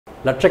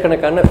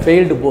லட்சக்கணக்கான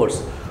failed force,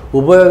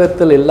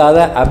 உபயோகத்தில் இல்லாத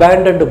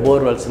abandoned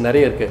borewells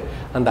நிறைய இருக்குது.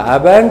 அந்த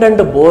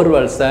அபேண்டன்டு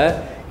போர்வெல்ஸை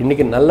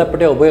இன்றைக்கி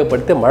நல்லபடியாக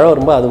உபயோகப்படுத்தி மழை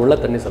வரும்போது அது உள்ள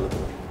தண்ணி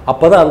செலுத்தணும்.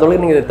 அப்போ தான் அந்த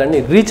அளவுக்கு நீங்கள் தண்ணி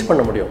ரீச்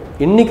பண்ண முடியும்.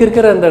 இன்றைக்கி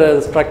இருக்கிற அந்த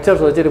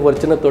ஸ்ட்ரக்சர்ஸ் வச்சுட்டு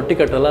ஒரு சின்ன தொட்டி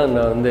கட்டெல்லாம்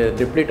வந்து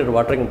டிப்ளீட்டட்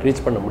வாட்டருக்கு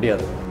ரீச் பண்ண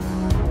முடியாது.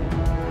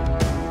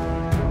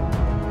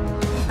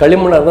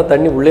 களிமண்ணாக இருந்தால்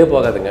தண்ணி உள்ளே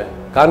போகாதுங்க,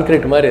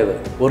 கான்கிரீட் மாதிரி அது,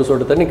 ஒரு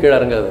சொட்டு தண்ணி கீழே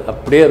இறங்காது,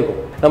 அப்படியே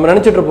இருக்கும். நம்ம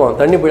நினச்சிட்டு இருப்போம்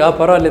தண்ணி போய்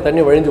பரவாயில்ல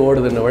தண்ணி வழிஞ்சு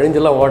ஓடுதுன்னு,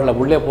 வழிஞ்செல்லாம் ஓடல,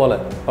 உள்ளே போகல,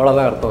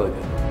 அவ்வளோதான் அர்த்தம்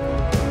அதுக்கு.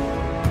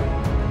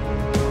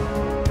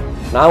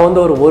 நான் வந்து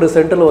ஒரு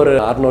சென்ட்டில் ஒரு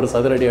 600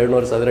 சதுரடி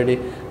 700 சதுரடி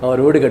நான்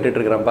ஒரு வீடு கட்டிட்டு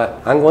இருக்கிறேன்ப்பா.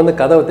 அங்கே வந்து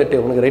கதவை தட்டி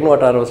உனக்கு ரெயின்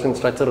வாட்டர் ஹார்வெஸ்டிங்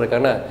ஸ்ட்ரக்சர்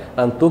இருக்கான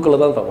நான்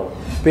தூக்கில் தான் தங்கணும்.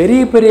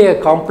 பெரிய பெரிய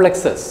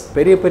காம்ப்ளெக்ஸஸ்,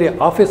 பெரிய பெரிய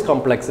ஆஃபீஸ்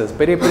காம்ப்ளெக்ஸஸ்,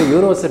 பெரிய பெரிய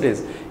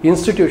யூனிவர்சிட்டிஸ்,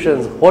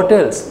 இன்ஸ்டிடியூஷன்ஸ்,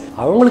 ஹோட்டல்ஸ்,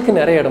 அவங்களுக்கு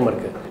நிறைய இடம்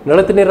இருக்குது.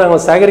 நிலத்து நீர் அவங்க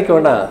சேகரிக்க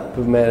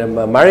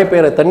வேண்டாம், மழை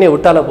பெய்கிற தண்ணியை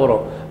விட்டால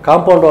போகிறோம்,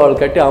 காம்பவுண்ட் வால்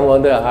கட்டி அவங்க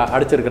வந்து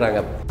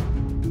அடைச்சிருக்கிறாங்க.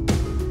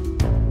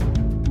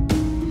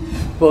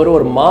 இப்போ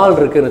ஒரு மால்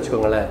இருக்குதுன்னு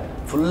வச்சுக்கோங்களேன்,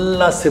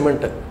 ஃபுல்லாக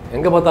சிமெண்ட்டு,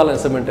 எங்கே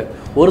பார்த்தாலும் சிமெண்ட்டு,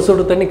 ஒரு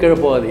சொட்டு தண்ணி கீழே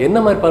போகாது. என்ன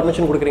மாதிரி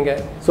பர்மிஷன் கொடுக்குறீங்க?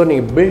 ஸோ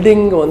நீங்கள்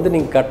பில்டிங் வந்து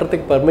நீங்கள்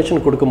கட்டுறதுக்கு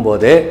பர்மிஷன்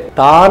கொடுக்கும்போது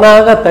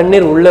தானாக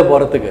தண்ணீர் உள்ளே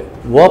போகிறதுக்கு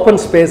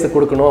ஓப்பன் ஸ்பேஸ்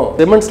கொடுக்கணும்.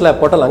 சிமெண்ட்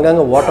ஸ்லாப் போட்டால்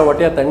அங்கங்கே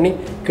ஓட்டையாக தண்ணி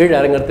கீழே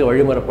இறங்கிறதுக்கு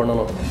வழிமுறை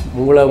பண்ணணும்.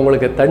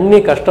 உங்களுக்கு தண்ணி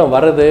கஷ்டம்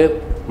வர்றது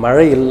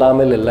மழை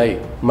இல்லாமல் இல்லை,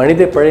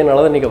 மனித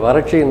பிழையினால தான் நீங்கள்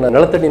வறட்சி,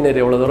 நிலத்தடி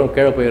நீர் எவ்வளோ தூரம்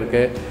கீழே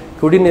போயிருக்கு,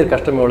 குடிநீர்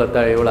கஷ்டம்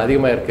எவ்வளோ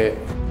அதிகமாக இருக்குது.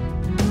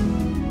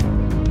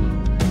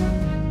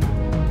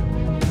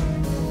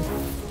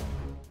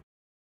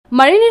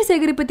 மழைநீர்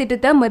சேகரிப்பு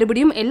திட்டத்தை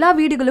மறுபடியும் எல்லா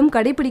வீடுகளும்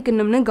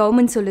கடைபிடிக்கணும்னு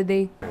கவர்மெண்ட் சொல்லுதே.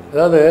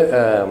 அதாவது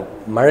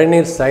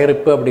மழைநீர்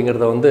சேகரிப்பு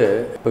அப்படிங்கிறத வந்து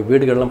இப்போ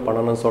வீடுகள்லாம்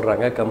பண்ணணும்னு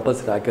சொல்கிறாங்க,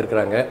 கம்பல்சரி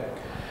ஆக்கியிருக்கிறாங்க.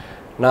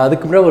 நான்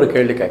அதுக்கு முன்னாடி ஒரு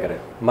கேள்வி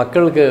கேட்குறேன்.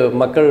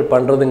 மக்கள்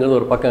பண்ணுறதுங்கிறது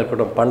ஒரு பக்கம்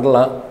இருக்கட்டும்,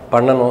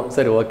 பண்ணணும்,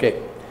 சரி ஓகே.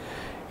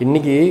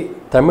 இன்றைக்கி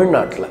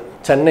தமிழ்நாட்டில்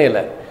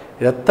சென்னையில்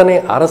எத்தனை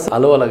அரசு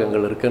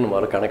அலுவலகங்கள் இருக்குதுன்னு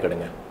முதல்ல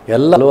கணக்கெடுங்க.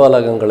 எல்லா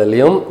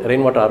அலுவலகங்களிலையும்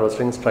ரெயின் வாட்டர்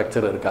ஹார்வெஸ்டிங்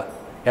ஸ்ட்ரக்சர் இருக்கா?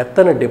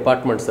 எத்தனை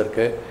டிபார்ட்மெண்ட்ஸ்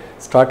இருக்குது?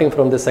 ஸ்டார்டிங்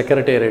ஃப்ரம் தி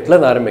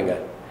செக்ரட்டேரியட்டில் ஆரம்பிங்க.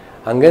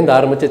 அங்கேருந்து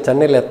ஆரம்பித்து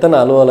சென்னையில் எத்தனை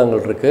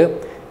அலுவலகங்கள் இருக்குது,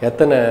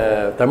 எத்தனை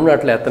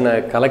தமிழ்நாட்டில் எத்தனை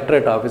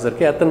கலெக்டரேட் ஆஃபீஸ்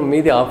இருக்குது, எத்தனை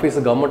மீதி ஆஃபீஸ்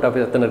கவர்மெண்ட்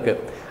ஆஃபீஸ் எத்தனை இருக்குது,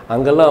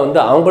 அங்கெல்லாம் வந்து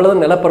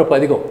அவங்களதான் நிலப்பரப்பு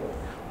அதிகம்,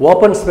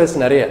 ஓப்பன் ஸ்பேஸ்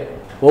நிறைய.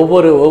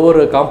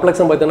 ஒவ்வொரு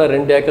காம்ப்ளெக்ஸும் பார்த்தீங்கன்னா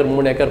 2 ஏக்கர்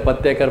 3 ஏக்கர்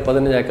 10 ஏக்கர்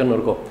 15 ஏக்கர்னு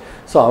இருக்கும்.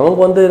 ஸோ அவங்க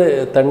வந்து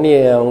தண்ணியை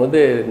அவங்க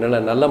வந்து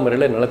நல்ல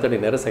முறையில் நிலத்தடி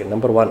நிறைய.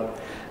 நம்பர் 1.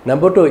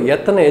 நம்பர் 2,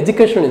 எத்தனை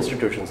எஜுகேஷனல்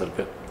இன்ஸ்டிடியூஷன்ஸ்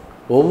இருக்குது.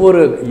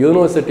 ஒவ்வொரு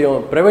யூனிவர்சிட்டியும்,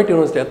 ப்ரைவேட்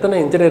யூனிவர்சிட்டி, எத்தனை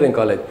இன்ஜினியரிங்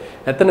காலேஜ்,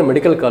 எத்தனை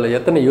மெடிக்கல் காலேஜ்,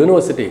 எத்தனை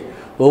யூனிவர்சிட்டி,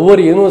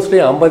 ஒவ்வொரு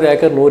யூனிவர்சிட்டியும் 50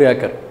 ஏக்கர் 100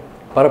 ஏக்கர்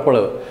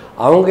பரப்பளவு.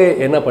 அவங்க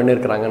என்ன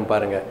பண்ணியிருக்கிறாங்கன்னு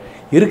பாருங்கள்.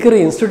 இருக்கிற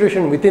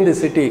இன்ஸ்டிடியூஷன் வித்தின் தி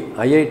சிட்டி,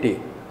 ஐஐடி,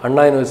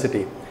 அண்ணா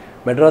யூனிவர்சிட்டி,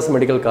 மெட்ராஸ்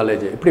மெடிக்கல்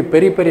காலேஜ், இப்படி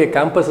பெரிய பெரிய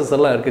கேம்பஸஸ்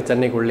எல்லாம் இருக்குது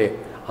சென்னைக்குள்ளே.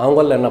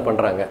 அவங்கள என்ன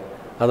பண்ணுறாங்க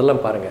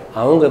அதெல்லாம் பாருங்கள்.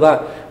 அவங்க தான்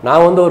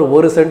நான் வந்து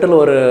ஒரு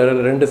சென்ட்டில் ஒரு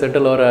 2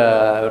 சென்ட்டில் ஒரு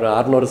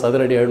 600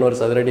 சதுரடி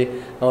 700 சதுரடி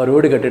நான் ஒரு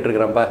வீடு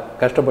கட்டிகிட்ருக்கிறேன்ப்பா.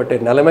 கஷ்டப்பட்டு,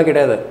 நிலமே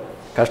கிடையாது,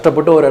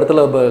 கஷ்டப்பட்டு ஒரு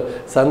இடத்துல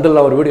சந்தில்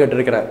நான் ஒரு வீடு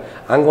கட்டிருக்கிறேன்.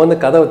 அங்கே வந்து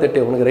கதவை தட்டி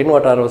உனக்கு ரெயின்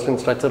வாட்டர் ஹார்வெஸ்டிங்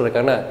ஸ்ட்ரக்சர்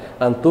இருக்கான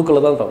நான்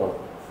தூக்கில் தான் தங்கணும்.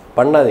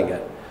 பண்ணாதீங்க,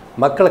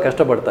 மக்களை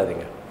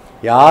கஷ்டப்படுத்தாதீங்க.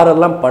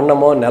 யாரெல்லாம்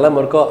பண்ணமோ நிலம்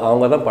இருக்கோ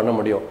அவங்க தான் பண்ண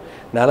முடியும்.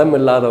 நிலம்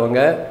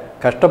இல்லாதவங்க,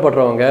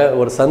 கஷ்டப்படுறவங்க,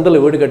 ஒரு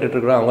சந்தில் வீடு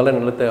கட்டிட்டுருக்குறோம், அவங்க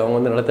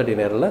வந்து நிலத்தடி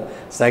நேரில்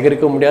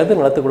சேகரிக்க முடியாது,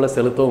 நிலத்துக்குள்ளே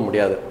செலுத்தவும்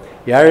முடியாது.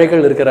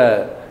 ஏழைகள் இருக்கிற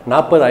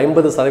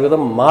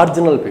 40-50%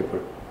 மார்ஜினல்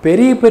பீப்புள்.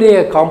 பெரிய பெரிய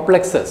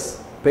காம்ப்ளெக்ஸஸ்,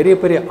 பெரிய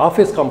பெரிய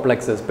ஆஃபீஸ்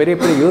காம்ப்ளெக்ஸஸ், பெரிய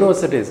பெரிய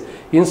universities,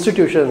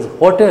 institutions,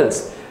 hotels,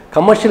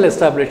 commercial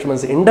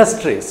establishments,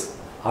 industries,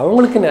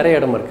 அவங்களுக்கு நிறைய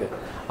இடம் இருக்குது.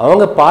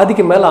 அவங்க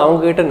பாதிக்கு மேலே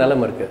அவங்ககிட்ட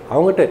நிலம் இருக்குது.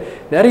 அவங்ககிட்ட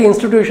நிறைய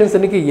இன்ஸ்டிடியூஷன்ஸ்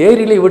இன்றைக்கி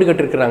ஏரியிலே வீடு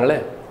கட்டிருக்கிறாங்களே,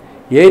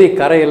 ஏரி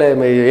கரையில்,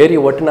 ஏரி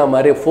ஒட்டினா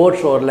மாதிரி, ஃபோர்ட்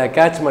ஷோரில்,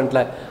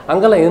 கேட்ச்மெண்ட்டில்,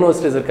 அங்கெல்லாம்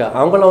யூனிவர்சிட்டிஸ் இருக்குது.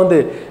 அவங்களாம் வந்து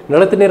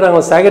நிலத்து நீர்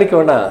அவங்க சேகரிக்க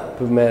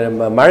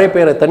வேண்டாம், மழை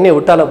பெய்கிற தண்ணியை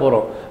விட்டால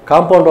போகிறோம்,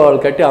 காம்பவுண்ட்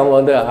வால் கட்டி அவங்க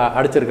வந்து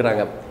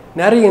அடைச்சிருக்கிறாங்க.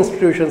 நிறைய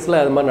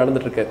இன்ஸ்டிடியூஷன்ஸில் அது மாதிரி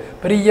நடந்துகிட்ருக்கு.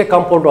 பெரிய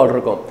காம்பவுண்ட் வால்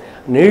இருக்கும்,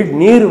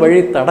 நீர்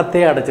வழி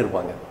தடத்தையே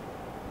அடைச்சிருப்பாங்க,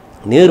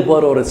 நீர்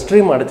போகிற ஒரு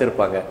ஸ்ட்ரீம்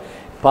அடைச்சிருப்பாங்க,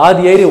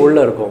 பாதி ஏரி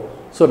உள்ளே இருக்கும்.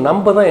 ஸோ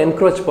நம்ம தான்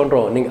என்க்ரோச்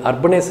பண்ணுறோம். நீங்கள்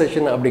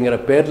அர்பனைசேஷன் அப்படிங்கிற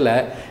பேரில்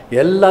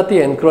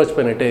எல்லாத்தையும் என்க்ரோச்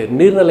பண்ணிவிட்டு,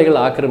 நீர்நிலைகள்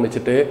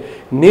ஆக்கிரமிச்சுட்டு,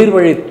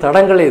 நீர்வழி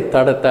தடங்களை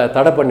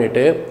தடை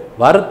பண்ணிவிட்டு,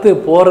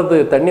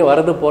 தண்ணி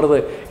வரது போகிறது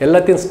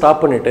எல்லாத்தையும்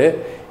ஸ்டாப் பண்ணிவிட்டு,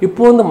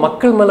 இப்போ வந்து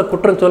மக்கள் மேலே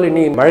குற்றம் சொல்லி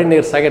நீ மழை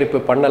நீர்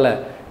சேகரிப்பு பண்ணலை,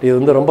 இது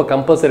வந்து ரொம்ப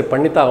கம்பல்சரி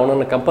பண்ணித்தான்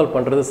ஆகணும்னு கம்பல்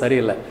பண்ணுறது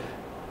சரியில்லை.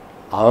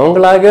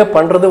 அவங்களாக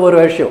பண்ணுறது ஒரு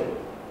விஷயம்,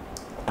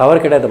 தவறு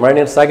கிடையாது.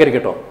 மழைநீர்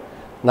சேகரிக்கட்டும்,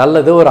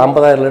 நல்லது. ஒரு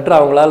 50,000 லிட்டர்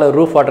அவங்களால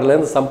ரூஃப்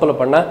வாட்டர்லேருந்து சம்பில்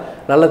பண்ணால்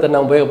நல்ல தண்ணி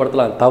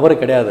உபயோகப்படுத்தலாம், தவறு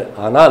கிடையாது.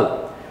 ஆனால்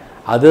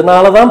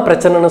அதனால தான்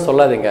பிரச்சனைன்னு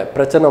சொல்லாதீங்க.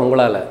 பிரச்சனை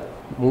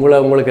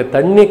உங்களுக்கு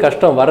தண்ணி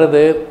கஷ்டம்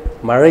வர்றது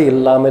மழை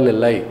இல்லாமல்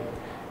இல்லை.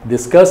 தி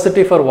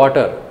scarcity for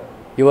water,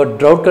 your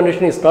trout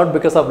condition is not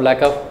because of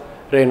lack of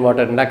rain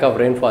water, lack of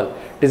rainfall,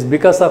 it is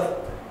because of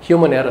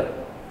human error.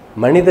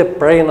 மனித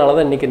பிழையினால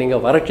தான் இன்றைக்கி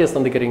நீங்கள் வறட்சியை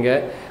சந்திக்கிறீங்க.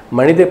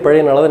 மனித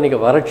பிழையினால தான் இன்றைக்கி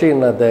வறட்சி,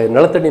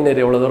 நிலத்தடி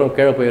நீர் எவ்வளோ தூரம்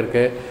கீழே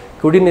போயிருக்கு,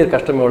 குடிநீர்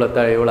கஷ்டம்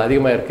இவ்வளோ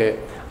அதிகமாக இருக்குது.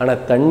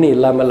 ஆனால் தண்ணி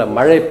இல்லாமல் இல்லை,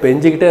 மழை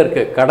பெஞ்சிக்கிட்டே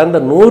இருக்குது. கடந்த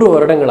 100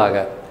 வருடங்களாக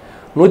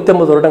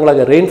 150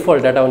 வருடங்களாக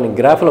ரெயின்ஃபால் டேட்டாவை நீங்கள்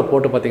கிராஃபில்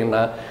போட்டு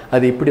பார்த்தீங்கன்னா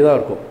அது இப்படி தான்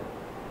இருக்கும்.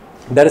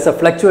 There is a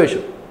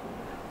fluctuation.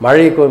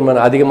 மழைக்கு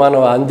அதிகமான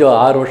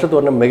 5-6 வருஷத்துக்கு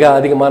ஒன்று மிக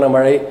அதிகமான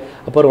மழை,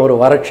 அப்புறம் ஒரு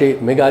வறட்சி,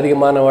 மிக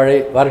அதிகமான மழை,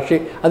 வறட்சி.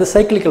 அது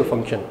சைக்கிளிக்கல்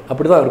ஃபங்க்ஷன்,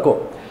 அப்படி தான் இருக்கும்.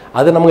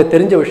 அது நமக்கு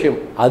தெரிஞ்ச விஷயம்.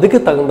 அதுக்கு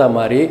தகுந்த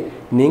மாதிரி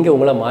நீங்கள்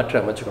உங்களை மாற்றி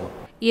அமைச்சுக்கணும்.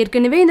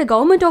 ஏற்கனவே இந்த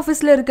கவர்மெண்ட்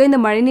ஆஃபீஸில் இருக்க இந்த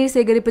மழைநீர்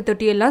சேகரிப்பு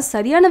தொட்டியெல்லாம்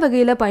சரியான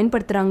வகையில்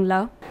பயன்படுத்துகிறாங்களா?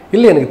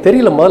 இல்லை, எனக்கு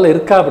தெரியல முதல்ல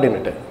இருக்கா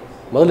அப்படின்னுட்டு.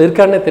 முதல்ல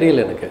இருக்கான்னே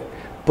தெரியல எனக்கு.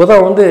 இப்போ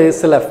தான்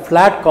சில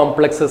ஃப்ளாட்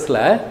காம்ப்ளெக்ஸஸில்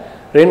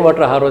ரெயின்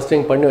வாட்டர்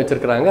ஹார்வெஸ்டிங் பண்ணி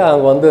வச்சுருக்கிறாங்க.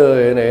 அவங்க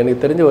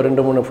எனக்கு தெரிஞ்ச ஒரு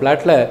 2-3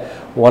 ஃப்ளாட்டில்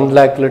 1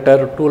 lakh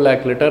லிட்டர் 2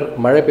 lakh லிட்டர்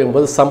மழை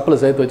பெய்யும்போது சம்பில்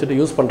சேர்த்து வச்சுட்டு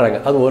யூஸ் பண்ணுறாங்க.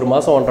 அது 1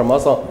 மாதம் 1.5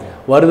 மாதம்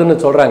வருதுன்னு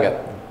சொல்கிறாங்க.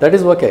 That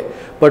is okay.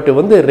 But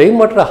rain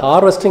water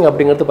harvesting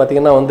அப்படிங்கிறது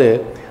பார்த்திங்கன்னா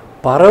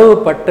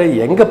பரவப்பட்ட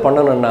எங்கே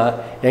பண்ணணும்னா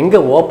எங்கே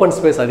ஓப்பன்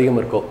ஸ்பேஸ் அதிகம்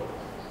இருக்கோ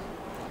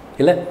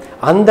இல்லை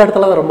அந்த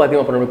இடத்துல தான் ரொம்ப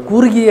அதிகமாக பண்ணணும்.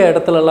 குறுகிய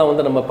இடத்துலலாம்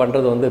நம்ம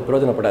பண்ணுறது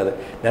பிரயோஜனப்படாது.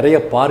 நிறைய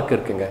பார்க்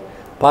இருக்குங்க.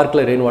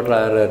 பார்க்கில் ரெயின்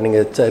வாட்டர்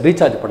நீங்கள்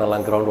ரீசார்ஜ்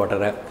பண்ணலாம், கிரவுண்ட்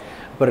வாட்டரை.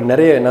 அப்புறம்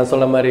நிறைய நான்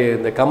சொல்ல மாதிரி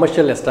இந்த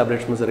கமர்ஷியல்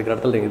எஸ்டாப்ளிஷ்மெண்ட்ஸ் இருக்கிற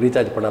இடத்துல நீங்கள்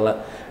ரீசார்ஜ் பண்ணலாம்.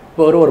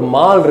 இப்போ ஒரு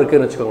மால்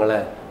இருக்குதுன்னு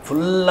வச்சுக்கோங்களேன்,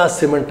 ஃபுல்லாக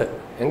சிமெண்ட்டு,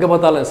 எங்கே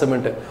பார்த்தாலும்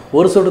சிமெண்ட்டு,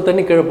 ஒரு சொட்டு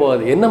தண்ணி கீழே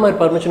போகாது. என்ன மாதிரி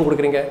பர்மிஷன்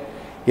கொடுக்குறீங்க?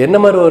 என்ன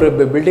மாதிரி ஒரு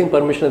பில்டிங்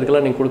பர்மிஷன்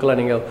இதுக்கெல்லாம் நீங்கள் கொடுக்கலாம்?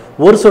 நீங்கள்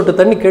ஒரு சொட்டு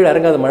தண்ணி கீழே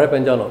இறங்காத மழை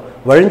பெஞ்சாலும்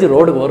வழிஞ்சு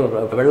ரோடுக்கு வரும்,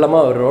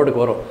 வெள்ளமாக ஒரு ரோடுக்கு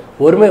வரும்.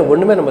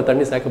 ஒன்றுமே நம்ம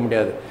தண்ணி சேர்க்க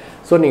முடியாது.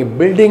 ஸோ நீங்கள்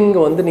பில்டிங்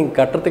நீங்கள்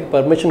கட்டுறதுக்கு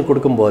பர்மிஷன்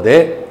கொடுக்கும்போதே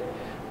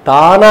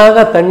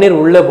தானாக தண்ணீர்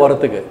உள்ளே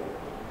போகிறதுக்கு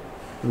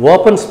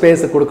ஓப்பன்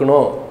ஸ்பேஸு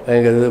கொடுக்கணும்.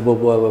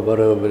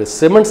 ஒரு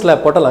சிமெண்ட்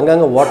ஸ்லாப் போட்டால்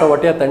அங்கங்கே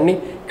ஓட்டையாக தண்ணி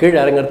கீழே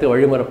இறங்கிறதுக்கு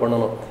வழிமுறை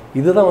பண்ணணும்.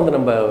 இதுதான்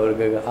நம்ம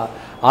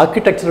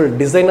ஆர்கிடெக்சரல்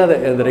டிசைனாக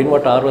இந்த ரெயின்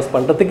வாட்டர் ஹார்வெஸ்ட்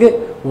பண்ணுறதுக்கு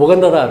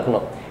உகந்ததாக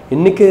இருக்கணும்.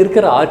 இன்றைக்கி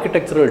இருக்கிற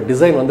ஆர்கிடெக்சரல்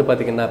டிசைன்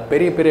பார்த்திங்கன்னா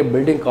பெரிய பெரிய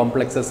பில்டிங்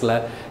காம்ப்ளெக்ஸஸில்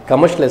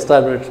கமர்ஷியல்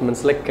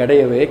எஸ்டாப்ளிஷ்மெண்ட்ஸில்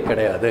கிடையவே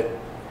கிடையாது.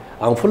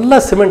 அவங்க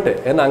ஃபுல்லாக சிமெண்ட்டு.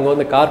 ஏன்னா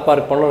அங்கே கார்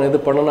பார்க் பண்ணணும், இது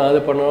பண்ணணும்,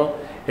 அது பண்ணணும்,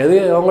 எது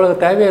அவங்களுக்கு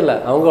தேவையில்லை.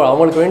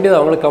 அவங்களுக்கு வேண்டியது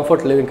அவங்களுக்கு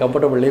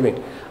கம்ஃபர்டபுள்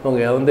லிவிங். அவங்க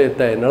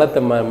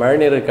நிலத்தை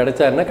மழைநீர்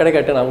கிடைச்சா என்ன,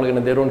 கிடைக்காட்டேன்னு அவங்களுக்கு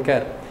என்ன, தேர் டோன்ட்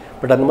கேர்.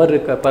 பட் அந்த மாதிரி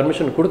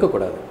பர்மிஷன்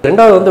கொடுக்கக்கூடாது.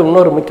 ரெண்டாவது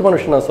இன்னொரு முக்கியமான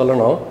விஷயம் நான்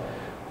சொல்லணும்.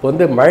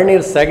 இப்போ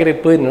மழைநீர்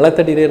சேகரிப்பு,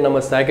 நிலத்தடி நீர்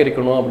நம்ம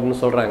சேகரிக்கணும் அப்படின்னு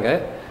சொல்கிறாங்க.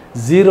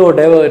 0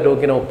 டேவை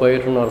நோக்கி நம்ம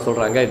போயிடணும்னு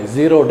சொல்கிறாங்க.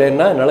 0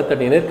 டேன்னா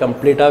நிலத்தடி நீர்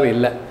கம்ப்ளீட்டாகவே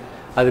இல்லை.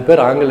 அது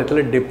பேர்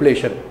ஆங்கிலத்தில்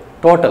depletion.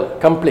 Total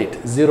complete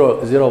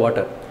zero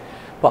water.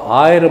 இப்போ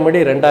 1000 அடி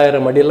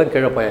 2000 அடியெல்லாம்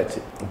கீழே போயாச்சு.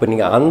 இப்போ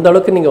நீங்கள் அந்த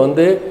அளவுக்கு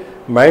நீங்கள்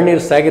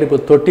மழைநீர் சேகரிப்பு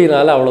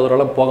தொட்டினால் அவ்வளோ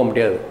தூரம் போக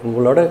முடியாது.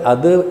 உங்களோட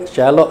அது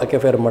ஷாலோ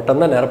அக்விஃபர்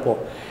மட்டும்தான் நிரப்போம்.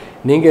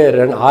 நீங்கள்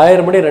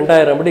 1000 அடி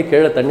 2000 அடி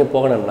கீழே தண்ணி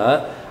போகணும்னா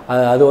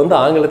அது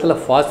ஆங்கிலத்தில்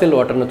ஃபாசில்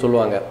வாட்டர்னு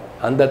சொல்லுவாங்க.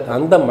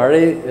 அந்த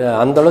மழை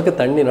அந்த அளவுக்கு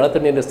தண்ணி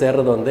நிலத்தண்ணீர்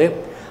சேர்றது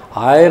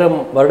 1000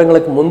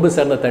 வருடங்களுக்கு முன்பு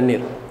சேர்ந்த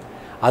தண்ணீர்.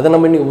 அதை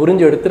நம்ம இன்றைக்கி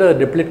உறிஞ்சி எடுத்துகிட்டு அதை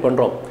டெப்ளீட்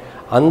பண்ணுறோம்.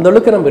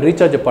 அந்தளவுக்கு நம்ம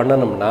ரீசார்ஜ்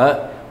பண்ணணும்னா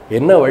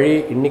என்ன வழி?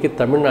 இன்றைக்கி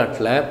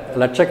தமிழ்நாட்டில்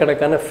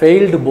லட்சக்கணக்கான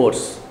ஃபெயில்டு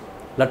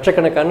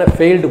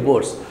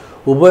போர்ஸ்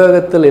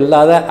உபயோகத்தில்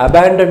இல்லாத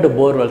அபேண்டன்டு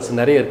போர்வெல்ஸ்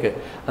நிறைய இருக்குது.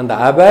 அந்த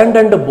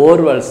அபேண்டன்டு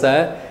போர்வெல்ஸை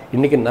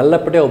இன்றைக்கி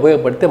நல்லபடியாக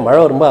உபயோகப்படுத்தி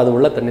மழை வரும்போது அது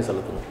உள்ள தண்ணி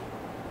செலுத்தணும்.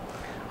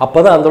 அப்போ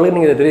தான் அந்தளவுக்கு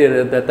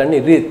நீங்கள் தண்ணி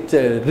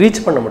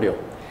ரீச் பண்ண முடியும்.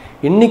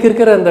 இன்றைக்கி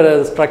இருக்கிற அந்த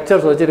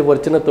ஸ்ட்ரக்சர்ஸ் வச்சுட்டு ஒரு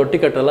சின்ன தொட்டி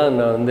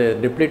கட்டெல்லாம்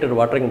டிப்ளீட்டட்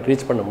வாட்டருக்கு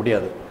ரீச் பண்ண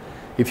முடியாது.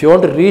 If you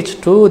want to reach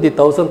to the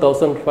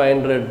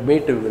 1500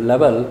 metre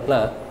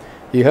லெவல்னா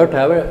you have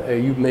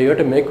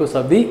to make use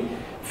of the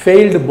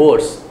failed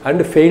bores and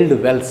failed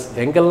wells.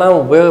 எங்கெல்லாம்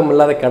உபயோகம்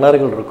இல்லாத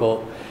கிணறுகள் இருக்கோ,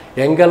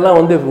 எங்கெல்லாம்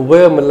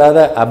உபயோகம் இல்லாத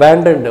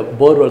abandoned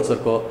borewells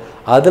இருக்கோ,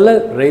 அதில்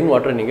ரெயின்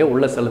வாட்டரை நீங்கள்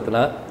உள்ளே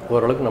செலுத்தினா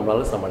ஓரளவுக்கு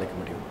நம்மளால் சமாளிக்க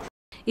முடியும்.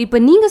 இப்போ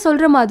நீங்கள்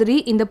சொல்கிற மாதிரி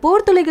இந்த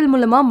போர்த்துளைகள்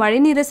மூலமாக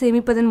மழைநீரை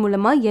சேமிப்பதன்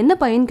மூலமாக என்ன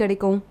பயன்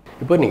கிடைக்கும்?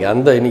 இப்போ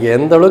நீங்கள்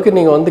எந்த அளவுக்கு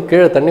நீங்கள்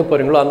கீழே தண்ணி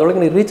போகிறீங்களோ அந்த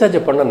அளவுக்கு நீங்கள் ரீசார்ஜ்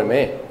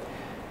பண்ணணுமே.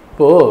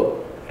 இப்போது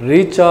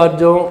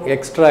ரீசார்ஜும்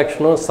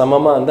எக்ஸ்ட்ராக்ஷனும்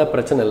சமமாக இருந்தால்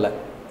பிரச்சனை இல்லை.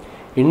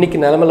 இன்றைக்கி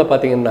நிலமையில்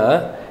பார்த்திங்கன்னா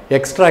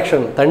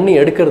எக்ஸ்ட்ராக்ஷன் தண்ணி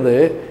எடுக்கிறது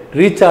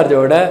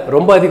ரீசார்ஜோட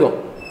ரொம்ப அதிகம்,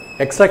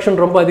 எக்ஸ்ட்ராக்ஷன்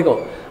ரொம்ப அதிகம்.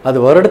 அது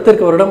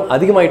வருடம்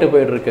அதிகமாகிட்டு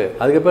போயிட்டுருக்கு.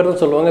 அதுக்கு பேர்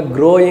தான் சொல்லுவாங்க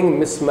growing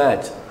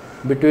mismatch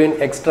between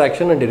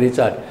extraction and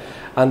recharge.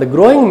 அந்த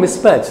க்ரோயிங்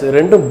மிஸ்மேட்ச்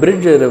ரெண்டும்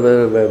பிரிட்ஜ்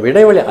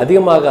இடைவெளி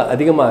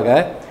அதிகமாக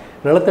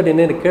நிலத்தடி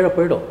நீர் கீழே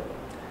போயிடும்.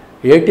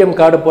 ஏடிஎம்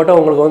கார்டு போட்டால்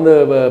உங்களுக்கு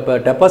இப்போ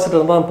டெபாசிட்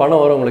இருந்தால்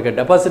பணம் வரும். உங்களுக்கு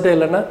டெபாசிட்டே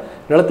இல்லைன்னா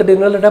நிலத்தடி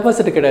நீரில்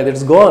டெபாசிட் கிடையாது.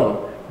 It's gonna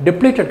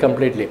depleted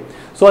completely.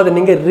 So அதை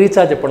நீங்கள்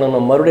ரீசார்ஜ்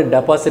பண்ணணும், மறுபடியும்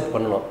டெபாசிட்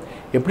பண்ணணும்.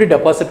 எப்படி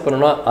டெபாசிட்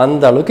பண்ணணும்?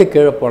 அந்த அளவுக்கு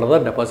கீழே போனால்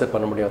தான் டெபாசிட்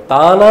பண்ண முடியும்.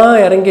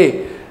 தானாக இறங்கி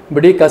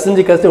இப்படி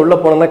கசிஞ்சு உள்ளே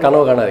போனோம்னா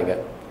கனவு காணாதீங்க.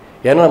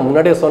 ஏன்னா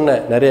முன்னாடியே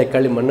சொன்னேன், நிறைய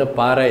களிமண்,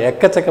 பாறை,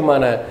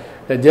 எக்கச்சக்கமான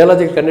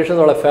ஜியாலஜிக்கல்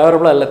கண்டிஷன்ஸ் அவ்வளோ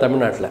ஃபேவரபுளாக இல்லை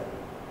தமிழ்நாட்டில்.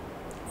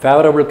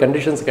 ஃபேவரபிள்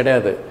கண்டிஷன்ஸ்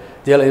கிடையாது.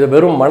 இது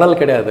வெறும் மணல்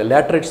கிடையாது,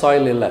 லேட்ரைட்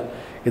சாயில் இல்லை,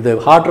 இது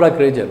ஹார்ட் ராக்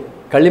ரீஜன்.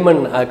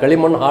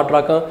 களிமண் ஹார்ட்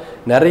ராக்கும்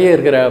நிறைய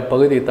இருக்கிற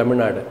பகுதி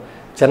தமிழ்நாடு,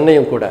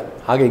 சென்னையும் கூட.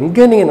 ஆக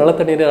இங்கே நீங்கள்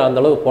நிலத்தடி நீர்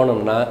அந்தளவுக்கு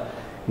போனோம்னா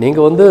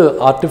நீங்கள்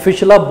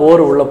ஆர்டிஃபிஷியலாக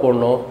போர் உள்ளே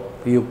போடணும்,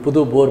 புது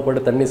போர்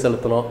போட்டு தண்ணி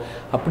செலுத்தணும்.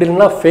 அப்படி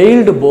இல்லைன்னா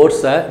ஃபெயில்டு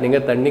போர்ஸை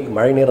நீங்கள் தண்ணி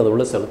மழைநீர் அதை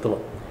உள்ள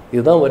செலுத்தணும்.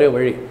 இதுதான் ஒரே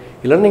வழி.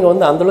 இல்லைன்னா நீங்கள்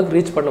வந்து அந்தளவுக்கு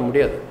ரீச் பண்ண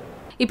முடியாது.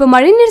 இப்போ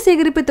மழைநீர்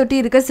சேகரிப்பு தொட்டி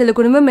இருக்க சில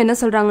குடும்பம் என்ன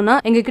சொல்கிறாங்கன்னா,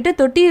 எங்ககிட்ட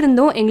தொட்டி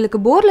இருந்தும் எங்களுக்கு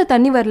போரில்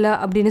தண்ணி வரல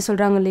அப்படின்னு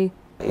சொல்கிறாங்களே.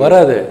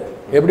 வராது.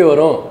 எப்படி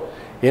வரும்?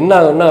 என்ன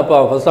ஆகுன்னா, அப்போ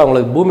ஃபஸ்ட்டு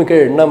அவங்களுக்கு பூமிக்கு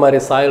என்ன மாதிரி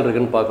சாயல்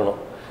இருக்குதுன்னு பார்க்கணும்.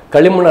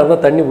 களிமண்ணாக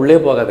இருந்தால் தண்ணி உள்ளே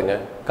போகாதுங்க.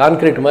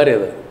 கான்கிரீட் மாதிரி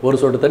அது, ஒரு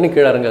சொட்டு தண்ணி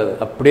கீழே இறங்காது,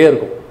 அப்படியே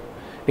இருக்கும்.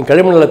 நீங்கள்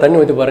களிமண்ணில் தண்ணி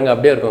ஊற்றி பாருங்கள்,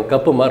 அப்படியே இருக்கும்,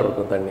 கப்பு மாதிரி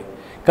இருக்கும் தண்ணி.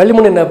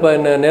 களிமண் இப்போ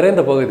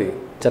நிறைந்த பகுதி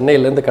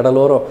சென்னையிலேருந்து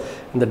கடலோரம்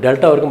இந்த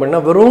டெல்டா வரைக்கும்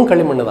பண்ணினா வெறும்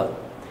களிமண் தான்.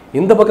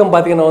 இந்த பக்கம்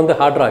பார்த்தீங்கன்னா வந்து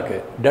ஹார்ட் ராக்கு,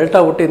 டெல்டா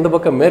விட்டு இந்த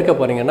பக்கம் மேற்க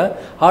போகிறீங்கன்னா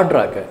ஹார்ட்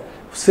ராக்கு.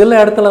 சில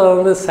இடத்துல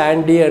வந்து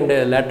சாண்டி அண்டு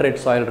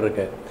லேட்ரைட் சாயில்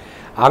இருக்குது,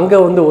 அங்கே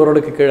வந்து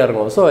ஓரளவுக்கு கீழே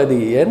இறங்கும். ஸோ அது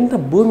எந்த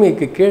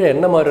பூமிக்கு கீழே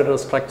என்ன மாதிரி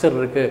ஸ்ட்ரக்சர்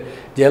இருக்குது,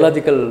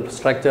 ஜியாலஜிக்கல்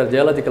ஸ்ட்ரக்சர்,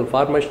 ஜியாலஜிக்கல்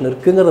ஃபார்மேஷன்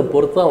இருக்குங்கிறத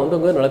பொறுத்து தான் வந்து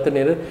உங்கள் நிலத்தடி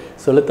நீர்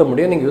செலுத்த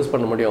முடியும், நீங்கள் யூஸ்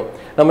பண்ண முடியும்.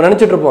 நம்ம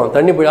நினச்சிட்டு இருப்போம்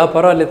தண்ணி போய்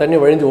பரவாயில்ல தண்ணி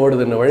வழிஞ்சு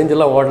ஓடுதுன்னு.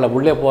 வழிஞ்செல்லாம் ஓடலை,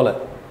 உள்ளே போகல,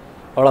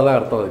 அவ்வளோதான்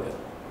அர்த்தம் அதுக்கு.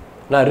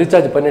 நான்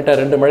ரீசார்ஜ் பண்ணிட்டேன்,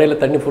 2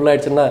 மழையில் தண்ணி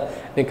ஃபுல்லாகிடுச்சுன்னா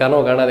நீ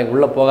கனவு காணாதீங்க,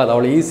 உள்ளே போகாது,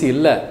 அவ்வளோ ஈஸி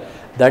இல்லை.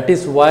 That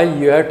is why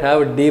you have to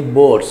have deep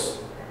force.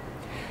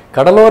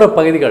 கடலோர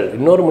பகுதிகள்,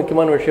 இன்னொரு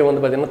முக்கியமான விஷயம்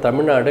வந்து பார்த்திங்கன்னா,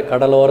 தமிழ்நாடு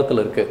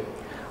கடலோரத்தில் இருக்குது.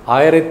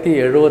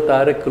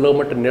 1076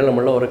 கிலோமீட்டர்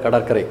நீளமுள்ள ஒரு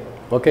கடற்கரை.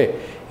 ஓகே,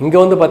 இங்கே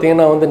வந்து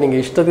பார்த்திங்கன்னா வந்து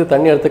நீங்கள் இஷ்டத்துக்கு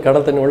தண்ணி எடுத்து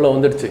கடல் தண்ணி உள்ளே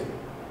வந்துடுச்சு,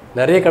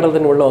 நிறைய கடல்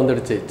தண்ணி உள்ளே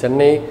வந்துடுச்சு.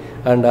 Chennai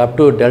and up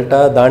to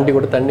delta தாண்டி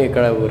கூட தண்ணி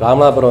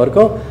ராமநாதபுரம்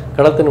வரைக்கும்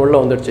கடல் தண்ணி உள்ளே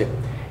வந்துடுச்சு.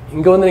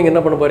 இங்கே வந்து நீங்கள்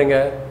என்ன பண்ண போகிறீங்க,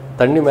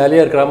 தண்ணி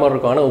மேலேயே இருக்கிற மாதிரி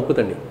இருக்கும், ஆனால் உப்பு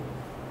தண்ணி.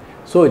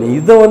 ஸோ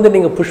இதை வந்து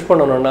நீங்கள் புஷ்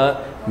பண்ணணுன்னா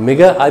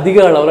மிக அதிக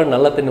அளவில்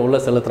நல்ல தண்ணி உள்ளே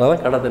செலுத்தினா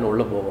தான் கடல் தண்ணி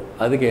உள்ளே போகும்.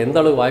 அதுக்கு எந்த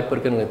அளவுக்கு வாய்ப்பு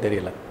இருக்குதுன்னு எனக்கு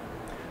தெரியல.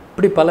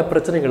 இப்படி பல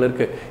பிரச்சனைகள்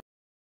இருக்குது.